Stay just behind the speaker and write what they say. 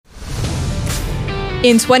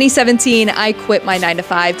In 2017, I quit my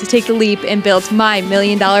 9-to-5 to take the leap and build my $1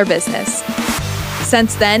 million business.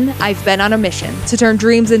 Since then, I've been on a mission to turn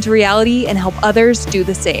dreams into reality and help others do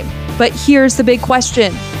the same. But here's the big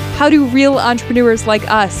question. How do real entrepreneurs like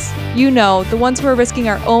us, the ones who are risking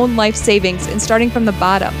our own life savings and starting from the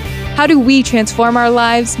bottom, how do we transform our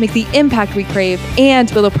lives, make the impact we crave,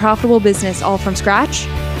 and build a profitable business all from scratch?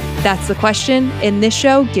 That's the question, and this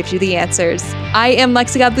show gives you the answers. I am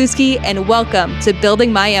Lexi Godlewski, and welcome to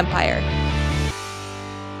Building My Empire.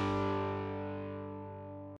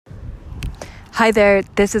 Hi there,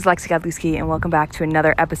 this is Lexi Godlewski, and welcome back to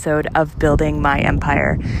another episode of Building My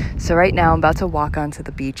Empire. So right now I'm about to walk onto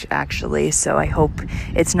the beach actually, so I hope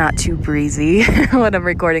it's not too breezy when I'm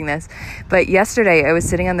recording this. But yesterday I was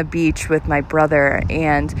sitting on the beach with my brother,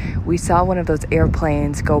 and we saw one of those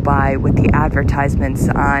airplanes go by with the advertisements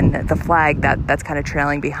on the flag that's kind of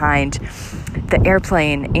trailing behind the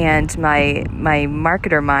airplane, and my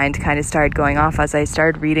marketer mind kind of started going off as I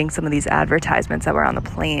started reading some of these advertisements that were on the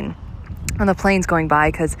planes going by,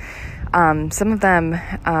 because some of them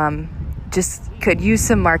just could use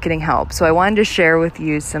some marketing help. So I wanted to share with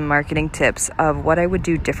you some marketing tips of what I would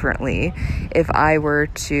do differently if I were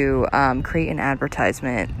to create an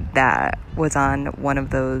advertisement that was on one of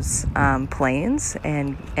those planes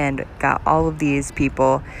and got all of these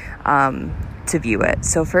people to view it.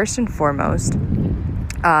 So first and foremost,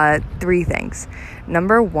 3 things.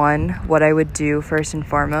 Number 1, what I would do first and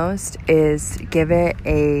foremost is give it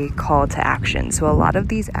a call to action. So a lot of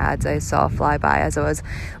these ads I saw fly by as I was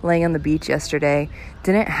laying on the beach yesterday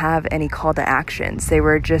didn't have any call to actions. They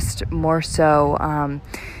were just more so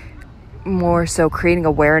creating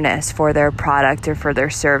awareness for their product or for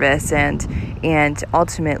their service, and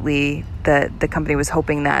ultimately the company was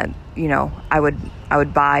hoping that I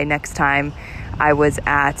would buy next time I was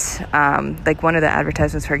at, like one of the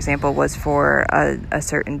advertisements, for example, was for a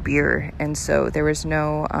certain beer. And so there was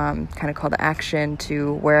no kind of call to action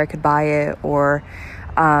to where I could buy it or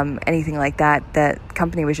anything like that. That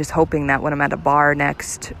company was just hoping that when I'm at a bar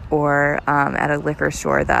next or at a liquor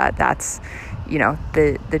store, that's,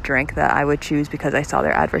 the drink that I would choose because I saw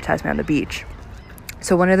their advertisement on the beach.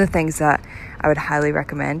 So one of the things that I would highly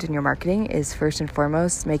recommend in your marketing is first and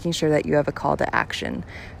foremost making sure that you have a call to action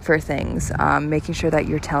for things, making sure that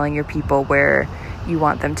you're telling your people where you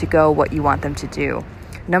want them to go, what you want them to do.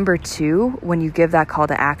 Number 2, when you give that call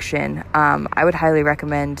to action, I would highly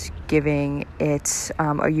recommend giving it a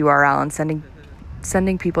URL and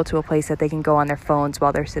sending people to a place that they can go on their phones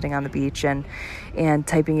while they're sitting on the beach and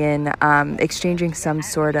typing in, exchanging some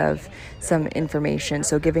information.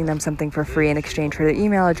 So giving them something for free in exchange for their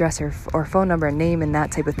email address or phone number and name and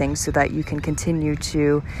that type of thing, so that you can continue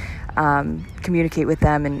to communicate with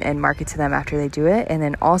them and market to them after they do it. And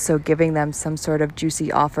then also giving them some sort of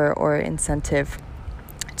juicy offer or incentive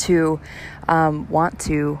to want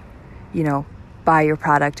to, buy your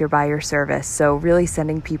product or buy your service. So really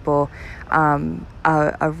sending people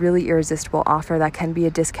a really irresistible offer that can be a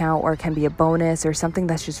discount or can be a bonus or something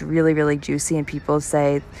that's just really, really juicy, and people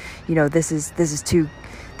say, this is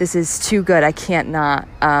too good. I can't not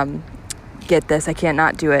get this. I can't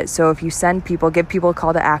not do it. So if you give people a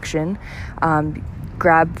call to action,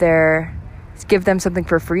 give them something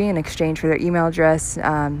for free in exchange for their email address,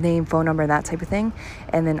 name, phone number, that type of thing.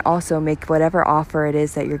 And then also make whatever offer it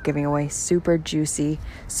is that you're giving away super juicy,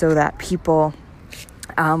 so that people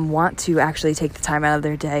want to actually take the time out of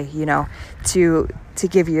their day, to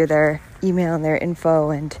give you their email and their info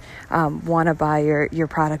and want to buy your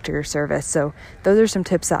product or your service. So those are some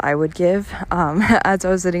tips that I would give as I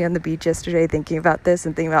was sitting on the beach yesterday thinking about this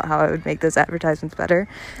and thinking about how I would make those advertisements better.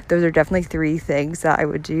 Those are definitely 3 things that I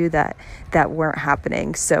would do that weren't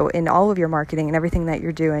happening. So in all of your marketing and everything that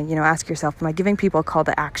you're doing, ask yourself, am I giving people a call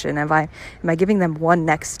to action? Am I giving them one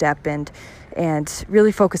next step, and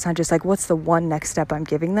really focus on just like, what's the one next step I'm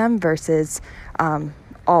giving them versus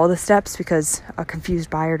all the steps, because a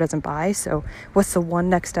confused buyer doesn't buy. So what's the one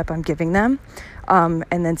next step I'm giving them? And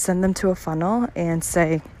then send them to a funnel and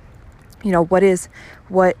say, what is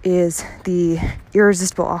the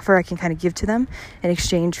irresistible offer I can kind of give to them in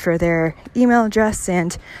exchange for their email address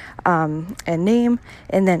and name,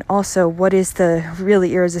 and then also what is the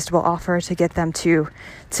really irresistible offer to get them to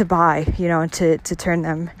buy, and to turn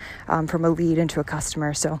them from a lead into a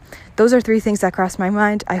customer. So those are 3 things that cross my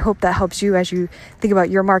mind. I hope that helps you as you think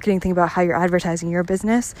about your marketing, think about how you're advertising your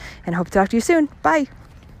business, and hope to talk to you soon. Bye.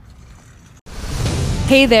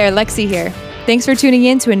 Hey there, Lexi here. Thanks for tuning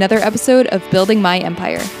in to another episode of Building My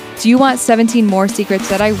Empire. Do you want 17 more secrets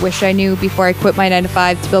that I wish I knew before I quit my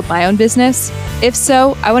 9-to-5 to build my own business? If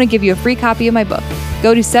so, I want to give you a free copy of my book.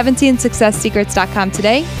 Go to 17successsecrets.com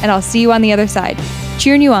today, and I'll see you on the other side.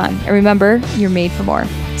 cheering you on. And remember, you're made for more.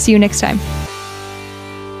 See you next time.